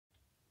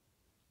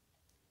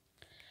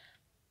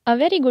A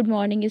very good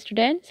morning,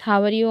 students.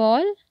 How are you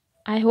all?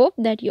 I hope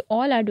that you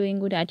all are doing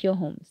good at your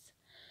homes.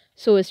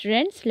 So,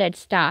 students, let's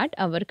start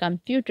our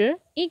computer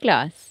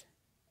e-class.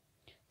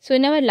 So,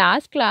 in our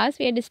last class,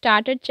 we had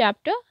started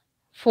chapter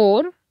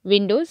 4,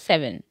 Windows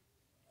 7,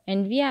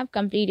 and we have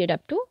completed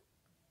up to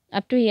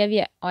here.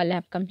 We all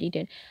have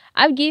completed.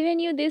 I've given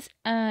you this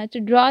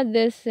to draw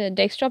this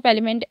desktop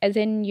element as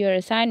in your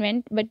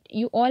assignment, but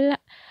you all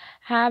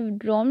have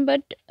drawn,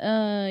 but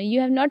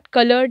you have not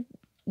colored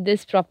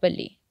this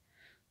properly.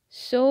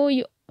 So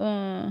you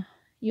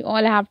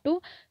all have to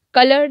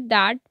color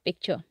that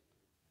picture.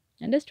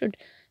 Understood?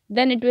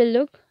 Then it will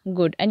look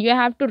good. And you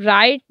have to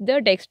write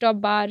the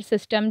desktop bar,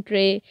 system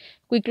tray,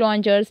 quick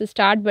launchers,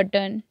 start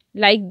button.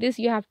 Like this,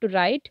 you have to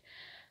write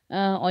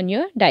on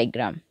your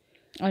diagram,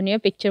 on your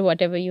picture,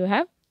 whatever you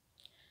have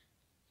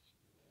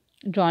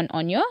drawn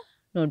on your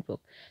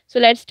notebook. So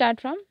let's start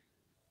from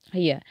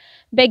here.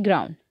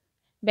 Background.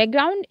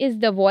 Background is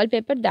the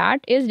wallpaper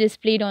that is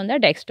displayed on the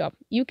desktop.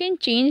 You can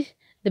change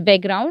the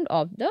background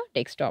of the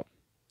desktop.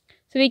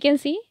 So we can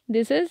see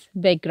this is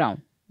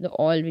background, the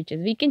all witches.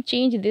 We can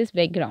change this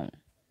background.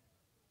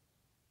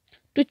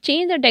 To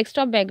change the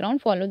desktop background,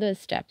 follow the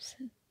steps.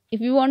 If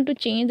you want to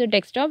change the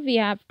desktop, we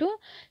have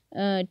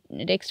to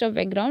desktop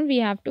background. We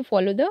have to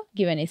follow the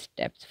given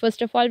steps.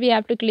 First of all, we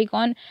have to click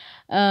on.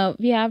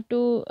 We have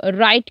to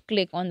right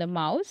click on the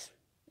mouse.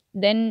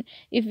 Then,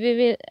 if we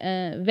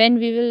will, when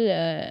we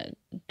will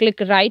click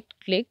right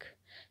click,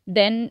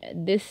 then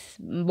this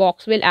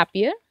box will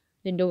appear.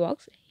 Window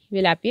box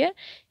will appear.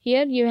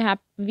 Here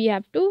we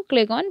have to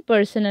click on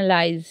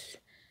personalize.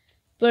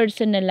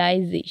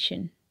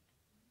 Personalization.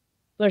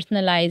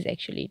 Personalize,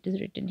 actually it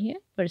is written here,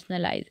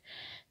 personalize.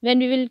 When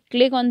we will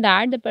click on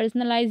that, the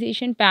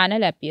personalization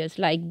panel appears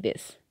like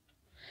this.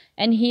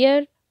 And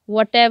here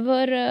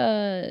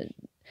whatever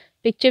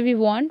picture we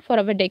want for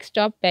our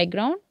desktop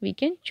background, we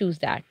can choose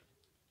that.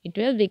 It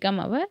will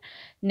become our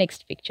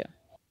next picture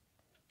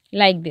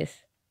like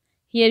this.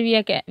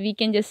 Here we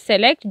can just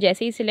select.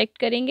 जैसे ही select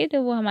करेंगे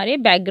तो वो हमारे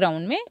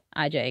background में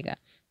आ जाएगा.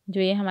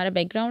 जो ये हमारा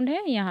background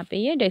है, यहाँ पे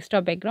ये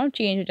desktop background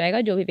change हो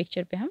जाएगा जो भी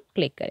picture पे हम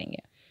click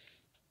करेंगे.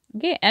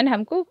 ओके एंड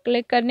हमको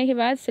क्लिक करने के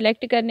बाद,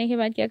 सिलेक्ट करने के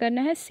बाद क्या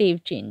करना है, सेव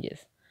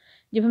चेंजेस.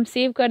 जब हम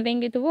सेव कर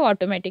देंगे तो वो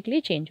ऑटोमेटिकली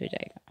चेंज हो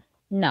जाएगा.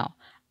 Now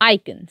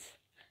icons.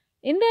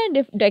 In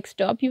the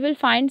desktop, you will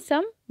find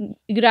some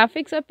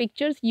graphics or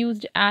pictures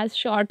used as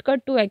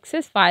shortcut to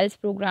access files,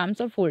 programs,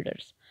 or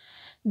folders.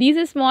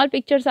 These small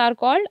pictures are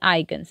called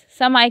icons.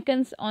 Some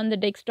icons on the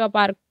desktop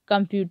are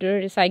computer,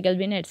 recycle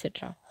bin,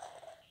 etc.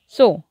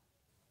 So,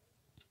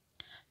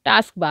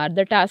 taskbar.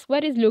 The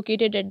taskbar is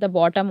located at the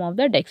bottom of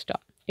the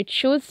desktop. It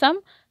shows some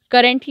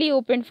currently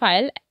opened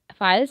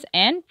files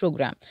and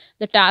program.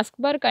 The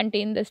taskbar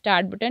contains the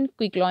start button,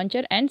 quick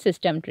launcher, and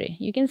system tray.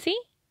 You can see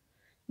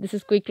this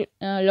is quick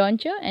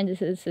launcher and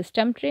this is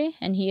system tray,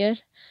 and here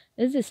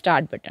is the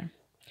start button.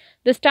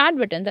 The start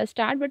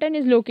button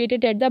is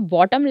located at the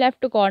bottom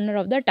left corner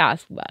of the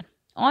taskbar.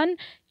 On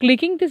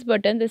clicking this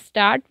button, the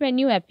start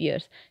menu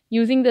appears.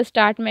 Using the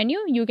start menu,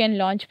 you can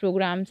launch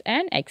programs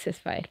and access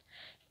file.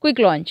 Quick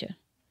launcher.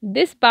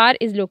 This bar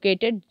is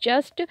located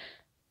just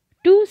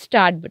to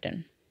start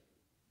button.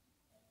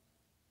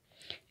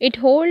 It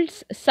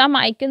holds some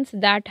icons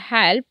that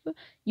help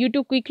you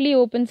to quickly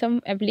open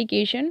some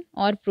application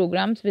or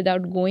programs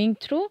without going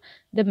through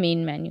the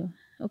main menu.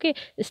 Okay,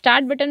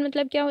 start button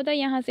मतलब क्या होता है,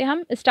 यहाँ से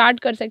हम start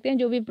कर सकते हैं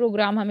जो भी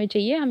प्रोग्राम हमें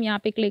चाहिए, हम यहाँ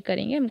पे क्लिक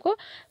करेंगे हमको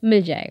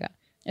मिल जाएगा.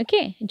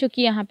 ओके जो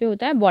कि यहाँ पे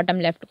होता है बॉटम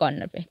लेफ्ट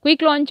कॉर्नर पे.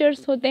 क्विक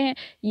लॉन्चर्स होते हैं,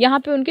 यहाँ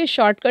पे उनके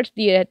शॉर्टकट्स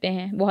दिए रहते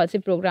हैं बहुत से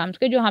प्रोग्राम्स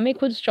के जो हमें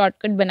खुद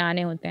शॉर्टकट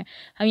बनाने होते हैं.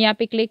 हम यहाँ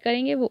पे क्लिक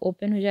करेंगे वो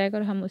ओपन हो जाएगा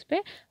और हम उस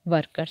पर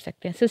वर्क कर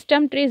सकते हैं.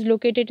 System tray is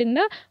located in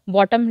the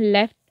bottom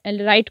left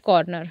right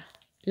corner,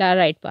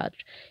 right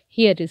part.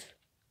 Here is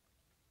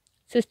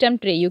system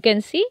tray. You can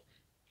see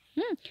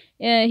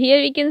here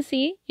we can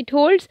see it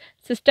holds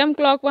system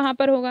clock, वहाँ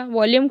पर होगा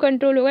वॉल्यूम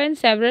कंट्रोल होगा and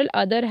several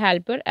other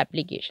helper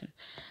application.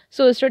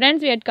 So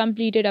students, we had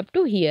completed up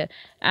to here,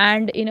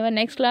 and in our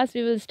next class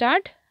we will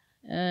start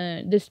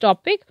this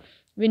topic,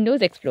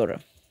 Windows Explorer.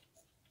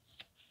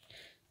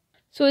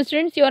 So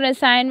students, your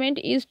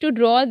assignment is to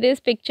draw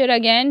this picture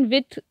again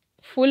with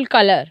full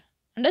color.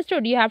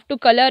 Understood? You have to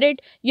color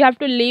it, you have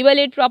to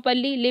label it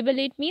properly. Label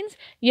it means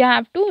you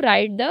have to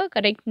write the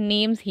correct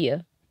names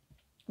here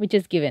which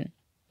is given,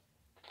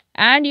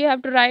 and you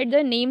have to write the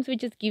names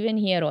which is given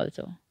here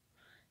also.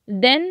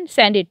 Then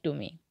send it to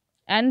me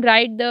and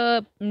write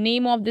the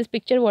name of this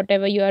picture,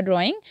 whatever you are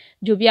drawing.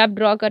 जो भी आप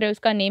draw कर रहे हो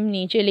उसका name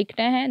नीचे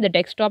लिखना है, the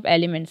desktop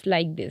elements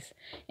like this,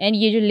 and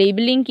ये जो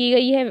labeling की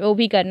गई है वो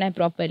भी करना है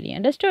properly.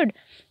 Understood?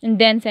 And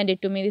then send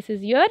it to me. This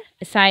is your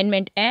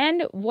assignment,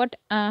 and what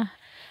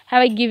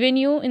have I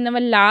given you in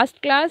our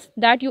last class,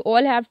 that you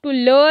all have to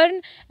learn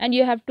and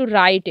you have to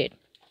write it.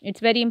 It's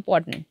very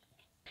important.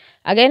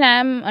 Again, I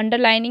am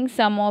underlining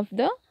some of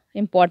the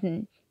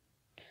important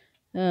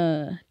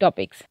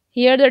topics.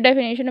 Here the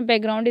definition of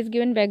background is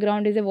given.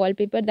 Background is a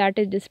wallpaper that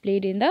is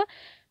displayed in the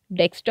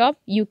desktop.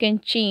 You can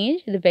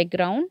change the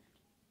background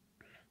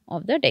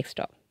of the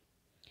desktop.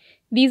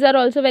 These are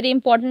also very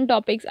important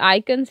topics.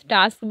 Icons,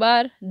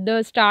 taskbar,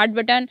 the start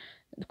button,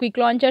 quick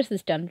launcher,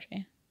 system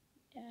tray.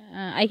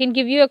 I can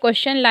give you a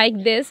question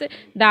like this,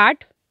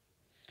 that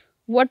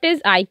what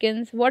is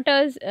icons, what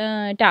is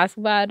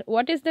taskbar,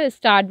 what is the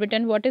start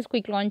button, what is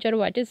quick launcher,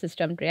 what is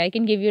system tray. I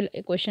can give you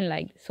a question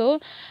like this.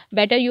 So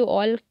better you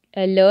all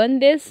learn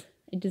this.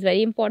 It is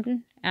very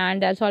important.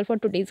 And that's all for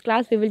today's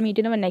class. We will meet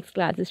in our next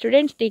class.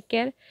 Students, take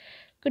care.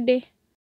 Good day.